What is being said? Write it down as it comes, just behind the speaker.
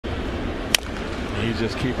He's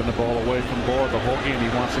just keeping the ball away from Bohr the whole game. He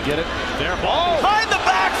wants to get it. There, ball behind the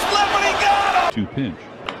back slip, and he got him! 2 pinch.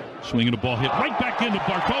 Swinging the ball hit right back into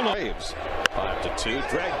Bartolo. 5-2.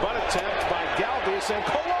 Drag butt attempt by Galvis, and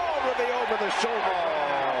Cologne with the over-the-shoulder.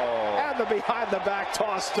 And the behind-the-back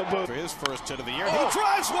toss to boot. For his first hit of the year. He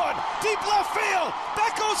drives one! Deep left field!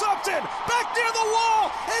 Back goes Upton! Back near the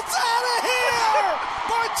wall! It's out of here!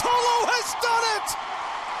 Bartolo has done it!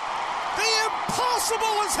 The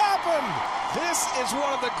impossible has happened! This is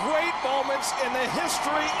one of the great moments in the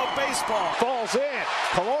history of baseball. Falls in.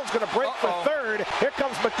 Cologne's going to break for third. Here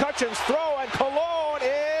comes McCutcheon's throw, and Cologne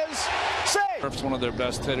is safe. If one of their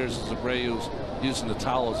best hitters is Abreu's using the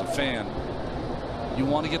towel as a fan. You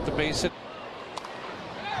want to get the base hit.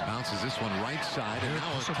 Bounces this one right side, and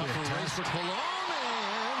now a tougher race for Cologne,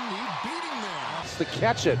 and he's beating there. To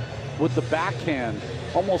catch it with the backhand,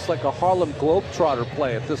 almost like a Harlem Globetrotter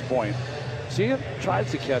play at this point. See it?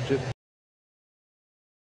 Tries to catch it.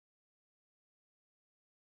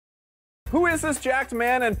 Who is this jacked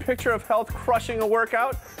man and picture of health crushing a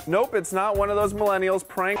workout? Nope, it's not one of those millennials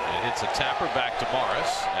prank. And hits a tapper back to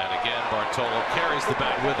Morris, and again Bartolo carries the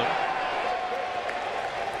bat with him.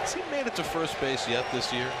 Has he made it to first base yet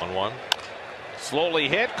this year? 1-1. Slowly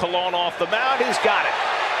hit. Cologne off the mound. He's got it.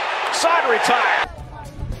 Side retire.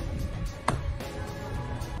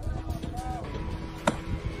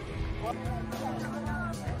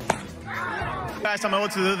 Guys, I'm able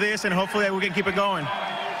to do this, and hopefully we can keep it going.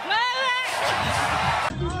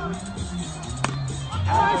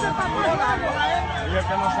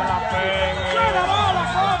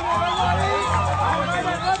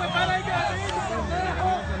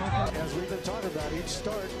 As we've been talking about each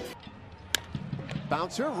start.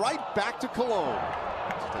 Bouncer right back to Cologne.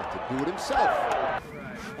 He's got to do it himself.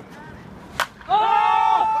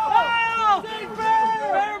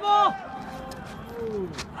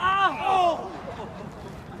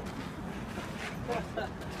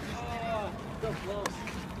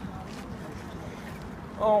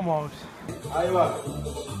 Almost. Ahí va.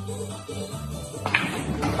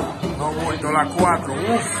 No vuelto la 4.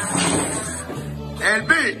 Uf. El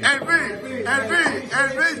B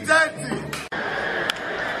sexy.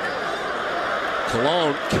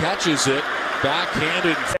 Cologne catches it,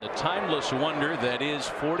 backhanded. The timeless wonder that is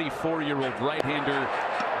 44-year-old right-hander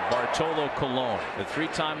Bartolo Cologne, the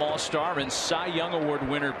 3-time All-Star and Cy Young Award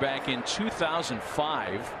winner back in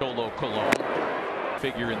 2005. Bartolo Cologne,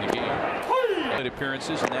 figure in the game.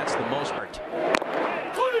 Appearances, and that's the most.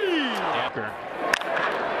 After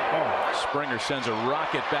Springer sends a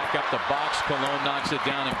rocket back up the box, Cologne knocks it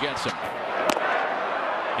down and gets him.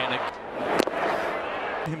 And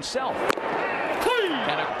himself.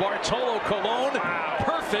 And a Bartolo Cologne,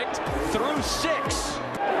 perfect through 6.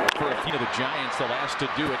 For a few of the Giants, the last to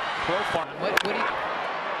do it. Profile.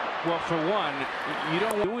 Well, for one, you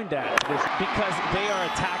don't doing that because they are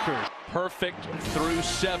attackers. Perfect through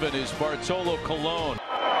 7 is Bartolo Cologne.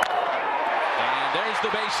 And there's the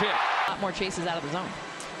base hit. A lot more chases out of the zone.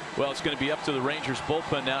 Well, it's going to be up to the Rangers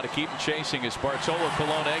bullpen now to keep him chasing as Bartolo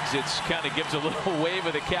Cologne exits. Kind of gives a little wave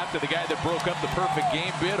of the cap to the guy that broke up the perfect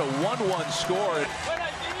game bid. A 1-1 score.